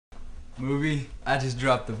Movie? I just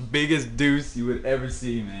dropped the biggest deuce you would ever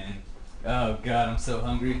see, man. Oh god, I'm so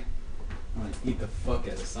hungry. I'm gonna eat the fuck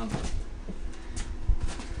out of something.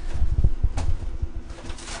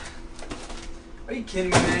 Are you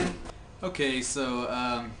kidding me, man? Okay,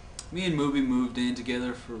 so me and Movie moved in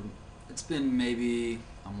together for, it's been maybe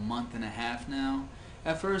a month and a half now.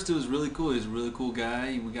 At first it was really cool. He was a really cool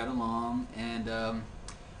guy. We got along, and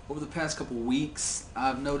over the past couple weeks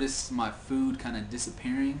I've noticed my food kind of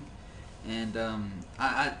disappearing, and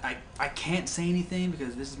I can't say anything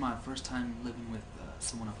because this is my first time living with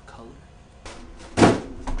someone of color.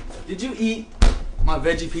 Did you eat my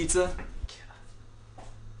veggie pizza?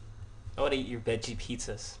 I want to eat your veggie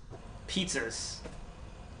pizzas. Pizzas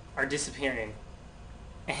are disappearing,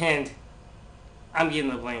 and I'm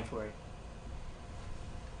getting the blame for it.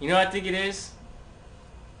 You know what I think it is?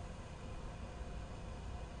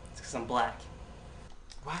 It's because I'm black.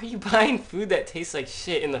 Why are you buying food that tastes like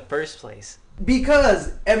shit in the first place?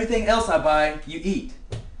 Because everything else I buy, you eat.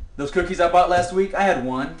 Those cookies I bought last week, I had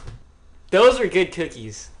one. Those were good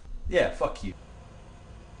cookies. Yeah, fuck you.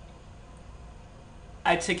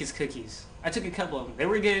 I took his cookies. I took a couple of them. They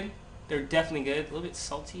were good. They were definitely good. A little bit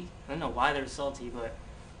salty. I don't know why they're salty, but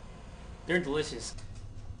they're delicious.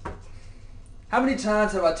 How many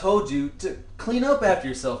times have I told you to clean up after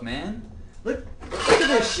yourself, man? Look at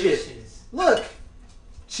this shit. Look,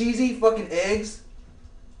 cheesy fucking eggs.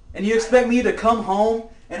 And you expect me to come home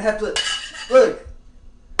and have to, look.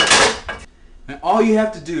 And all you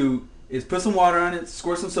have to do is put some water on it,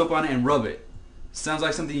 squirt some soap on it, and rub it. Sounds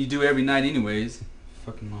like something you do every night anyways.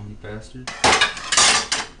 Fucking lonely bastard.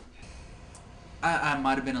 I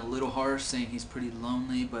might have been a little harsh saying he's pretty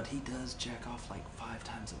lonely, but he does jack off like 5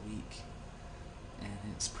 times a week. And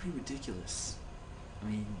it's pretty ridiculous. I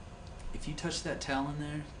mean, if you touch that towel in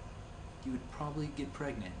there, you would probably get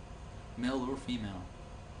pregnant. Male or female.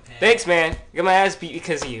 Thanks, man. I got my ass beat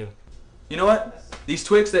because of you. You know what? These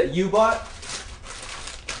Twix that you bought,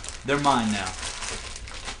 they're mine now.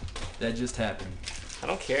 That just happened. I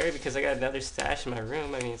don't care because I got another stash in my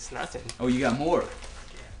room. I mean, it's nothing. Oh, you got more?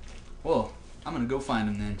 Well, I'm gonna go find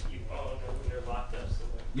them then. You all know they're locked up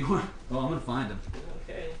somewhere. You want? Oh, I'm gonna find them.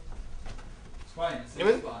 Okay. It's fine. It's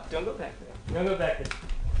a spot. Don't go back there. Don't go back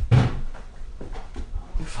there.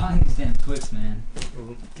 You find these damn Twix, man.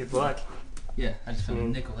 Good luck. Yeah, I just found a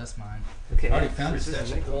nickel. That's mine. Okay. I already found a This is stash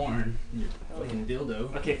a of nickel. corn. Fucking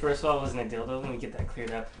dildo. Okay, first of all, it wasn't a dildo. Let me get that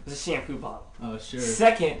cleared up. It was a shampoo bottle. Oh, sure.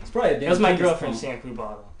 Second, It's probably a damn that was my penis girlfriend's pump. shampoo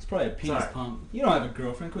bottle. It's probably a penis Sorry. pump. You don't have a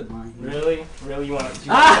girlfriend. Quit lying. Really? Really? You want to?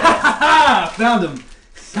 Ah! Found him.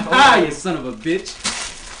 Ah, you son of a bitch.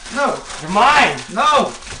 No. They're mine.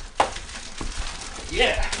 No.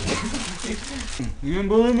 Yeah. You didn't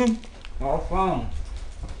believe me? I'll find them.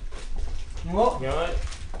 Well, You know what?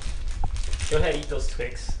 Go ahead, eat those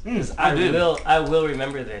Twix. I did. I will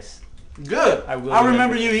remember this. Good. I will I remember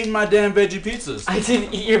remember you eating my damn veggie pizzas. I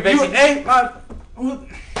didn't eat your You veggie. ate my...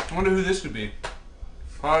 I wonder who this could be.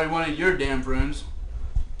 Probably one of your damn friends.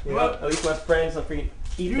 You know, at least my friends don't freaking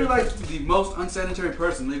eat You're their like the most unsanitary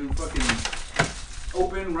person leaving fucking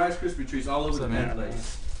open Rice Krispie treats all over the damn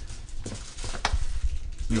place.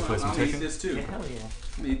 You play some I'm gonna eat Tekken? this too. Yeah, hell yeah.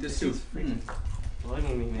 I'm gonna eat this too. Look at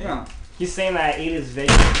me, man. Yeah. He's saying that I ate his veggie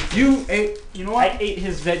pizzas. You ate... You know what? I ate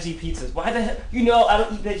his veggie pizzas. Why the hell? You know I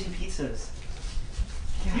don't eat veggie pizzas.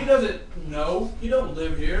 He doesn't know. You don't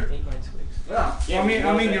live here. Ate my Twix. Yeah. Yeah,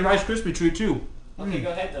 I mean your Rice Krispie treat too. Okay,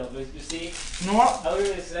 go ahead though. You see? You know what? I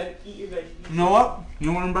literally said eat your veggie pizzas. You know what? You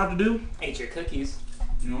know what I'm about to do? Ate your cookies.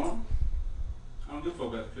 You know what? I don't give a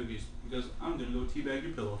fuck about the cookies because I'm gonna go teabag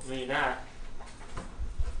your pillow. No, you're not.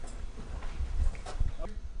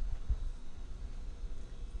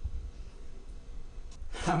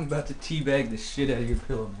 I'm about to teabag the shit out of your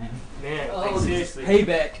pillow, man. Man, like seriously.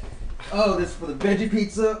 Payback. Oh, this is for the veggie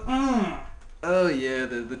pizza. Oh yeah,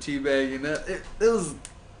 the teabagging. It was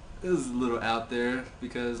a little out there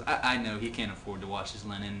because I know he can't afford to wash his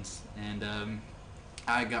linens, and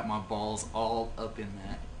I got my balls all up in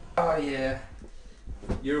that. Oh yeah.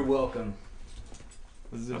 You're welcome.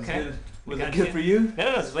 Was it Okay. good? Was We it got good you. for you?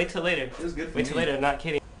 No, just wait till later. It was good for Wait me. till later, I'm not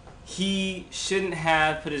kidding. He shouldn't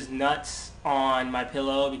have put his nuts on my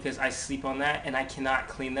pillow because I sleep on that and I cannot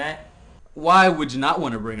clean that. Why would you not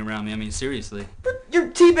want to bring around me? I mean, seriously. But you're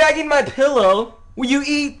teabagging my pillow. Well, you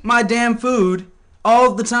eat my damn food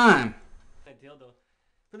all the time. A dildo.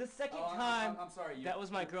 For the second Oh, time, I'm sorry. that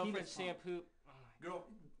was my your girlfriend's penis pump. shampoo. Girl,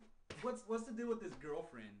 what's the deal with this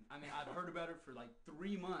girlfriend? I mean, I've heard about her for like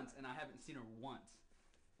 3 months and I haven't seen her once.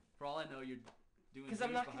 For all I know, you're doing. Because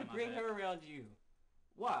I'm not going to bring her around you.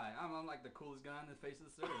 Why? I'm like the coolest guy on the face of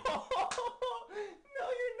the earth. No,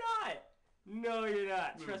 you're not. No, you're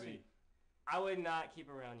not. Trust me. I would not keep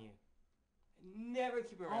around you. Never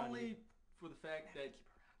keep around Only you. for the fact that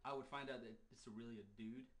I would find out that it's really a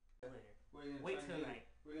dude. Wait till tonight.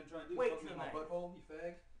 We're gonna try and do Wait fuck me till in my night. butthole, you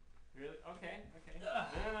fag. Really? Okay.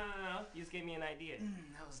 No. You just gave me an idea.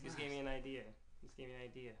 That was You just gave me an idea. You just gave me an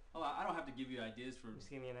idea. Oh, I don't have to give you ideas for You just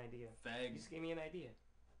gave me an idea. fag. You just gave me an idea.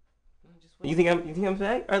 No, just wait. You think I'm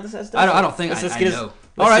fag? All right, let's I don't think let's I get know.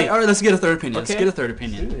 All right, let's get a third opinion. Okay. Let's get a third Let's do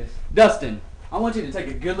opinion. this. Dustin, I want you to take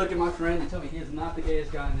a good look at my friend and tell me he is not the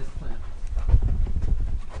gayest guy on this planet.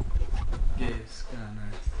 Gayest guy on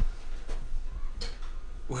earth.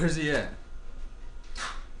 Where's he at?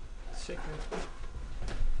 Shit,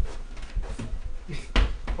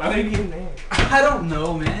 why would he be in there? I don't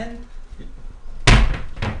know, man.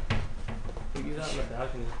 He's out on the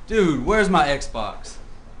balcony. Dude, where's my Xbox?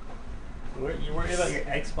 You worried about your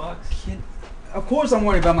Xbox? Of course I'm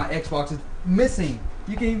worried about my Xbox. It's missing.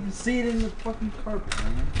 You can even see it in the fucking carpet,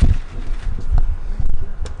 man.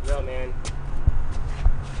 Yo, man.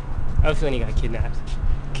 I have a feeling you got kidnapped.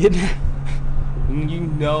 Kidnapped? You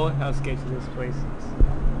know how sketchy this place is.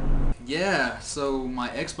 Yeah, so my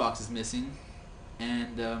Xbox is missing,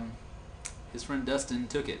 and his friend Dustin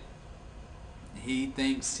took it. He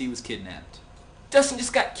thinks he was kidnapped. Dustin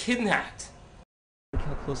just got kidnapped. Look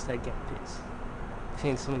how close that gap is. I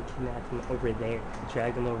think someone kidnapped him over there,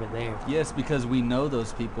 dragged him over there. Yes, because we know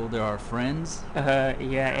those people. They're our friends.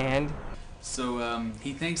 Yeah, and? So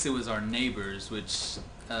he thinks it was our neighbors, which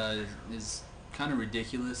is kind of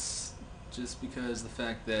ridiculous, just because the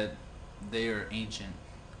fact that they are ancient.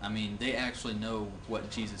 I mean, they actually know what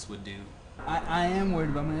Jesus would do. I am worried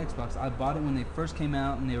about my Xbox. I bought it when they first came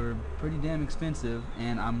out, and they were pretty damn expensive,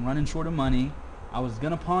 and I'm running short of money. I was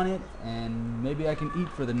gonna pawn it, and maybe I can eat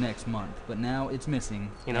for the next month, but now it's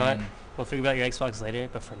missing. You know what? We'll figure out your Xbox later,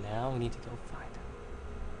 but for now, we need to go find him.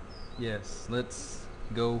 Yes, let's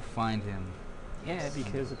go find him. Yeah,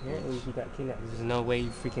 because apparently he got kidnapped. There's no way you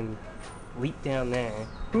freaking leap down there.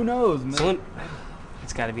 Who knows, man? Someone,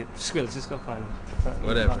 it's gotta be. Screw it, let's just go find him.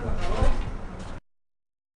 Whatever.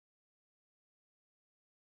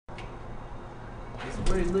 This is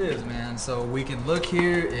where he lives, man. So we can look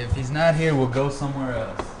here. If he's not here, we'll go somewhere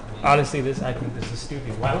else. I mean, Honestly, I think this is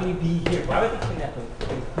stupid. Why would he be here? Why would they kidnap him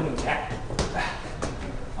and put him back?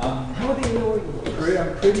 How would they know where he is?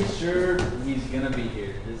 I'm pretty sure he's gonna be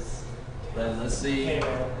here. Let's see. Hey,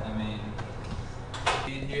 man. I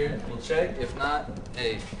mean, in here, we'll check. If not,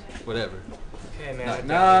 hey, whatever. Okay, man.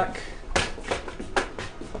 Knock, knock.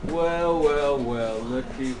 Well,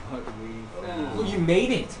 looky what we found. Oh, you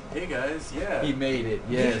made it. Hey guys, yeah. He made it,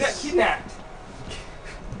 You got yes. kidnapped.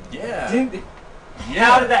 Yeah. Yeah.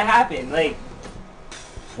 How did that happen? Like,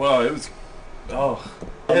 Well, it was. Oh.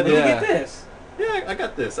 let me Yeah. get this. Yeah, I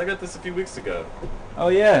got this. I got this a few weeks ago. Oh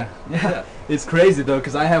yeah. It's crazy though,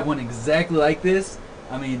 because I have one exactly like this.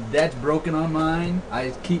 I mean, that's broken on mine.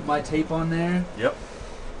 I keep my tape on there. Yep.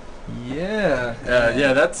 Yeah.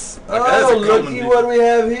 Yeah, that's. Oh, looky what we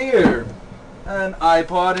have here. An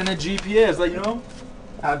iPod and a GPS. Like, you know,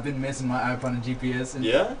 I've been missing my iPod and GPS. And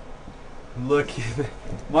Yeah? look at that.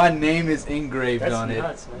 My name is engraved That's on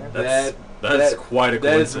nuts, it. man. That's quite a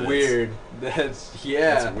That is coincidence. weird. That's,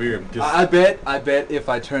 yeah. That's weird. Because I bet if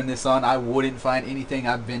I turn this on, I wouldn't find anything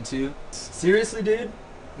I've been to. Seriously, dude?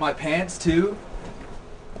 My pants, too?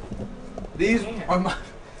 These Yeah. are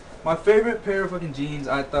my favorite pair of fucking jeans.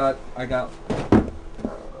 I thought I got...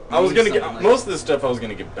 I was gonna something get like most of this stuff. I was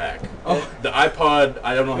gonna get back. Oh. The iPod,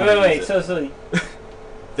 I don't know how to Wait, use so it.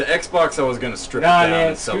 The Xbox, I was gonna strip Nah, it down man,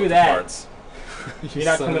 and sell screw it to that. parts. you're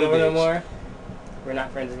not son coming of a over no bitch. more? We're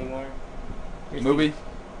not friends anymore? You're Movie.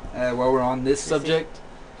 While we're on this subject,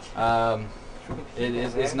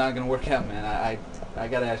 it's not gonna work out, man. I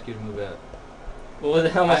gotta ask you to move out. Well, what the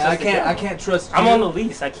hell am I supposed to do? I can't trust you. I'm on the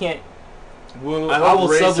lease. I can't. Well, I I hope will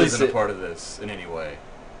race sublease isn't a it. part of this in any way.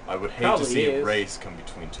 I would hate Probably to see is. race come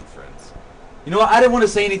between two friends. You know what? I didn't want to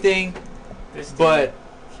say anything, This dude- but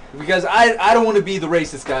because I don't want to be the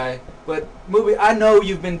racist guy. But movie, I know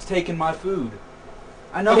you've been taking my food.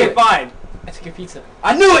 I know Okay, it. fine. I took your pizza.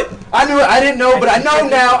 I knew it. I didn't know, but I know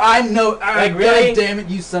now. I know. Like, really? God damn it,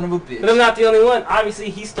 you son of a bitch. But I'm not the only one. Obviously,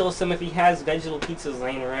 he stole some if he has vegetable pizzas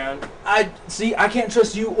laying around. I can't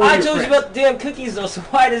trust you or I your told you friends. about the damn cookies, though, so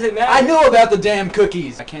why does it matter? I knew about the damn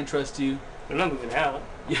cookies. I can't trust you. I'm not moving out.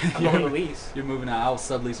 I'm on the lease. You're moving out. I'll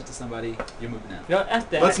sublease it to somebody. You're moving out. No, F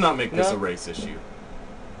that. Let's not make this No. a race issue.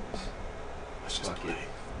 Let's just Fuck play.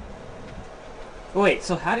 it. Wait,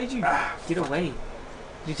 so how did you get away?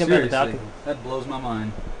 Did you jump out the Seriously, balcony? that blows my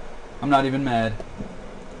mind. I'm not even mad.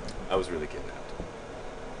 I was really kidnapped.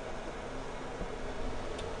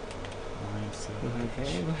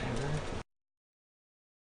 Okay, whatever.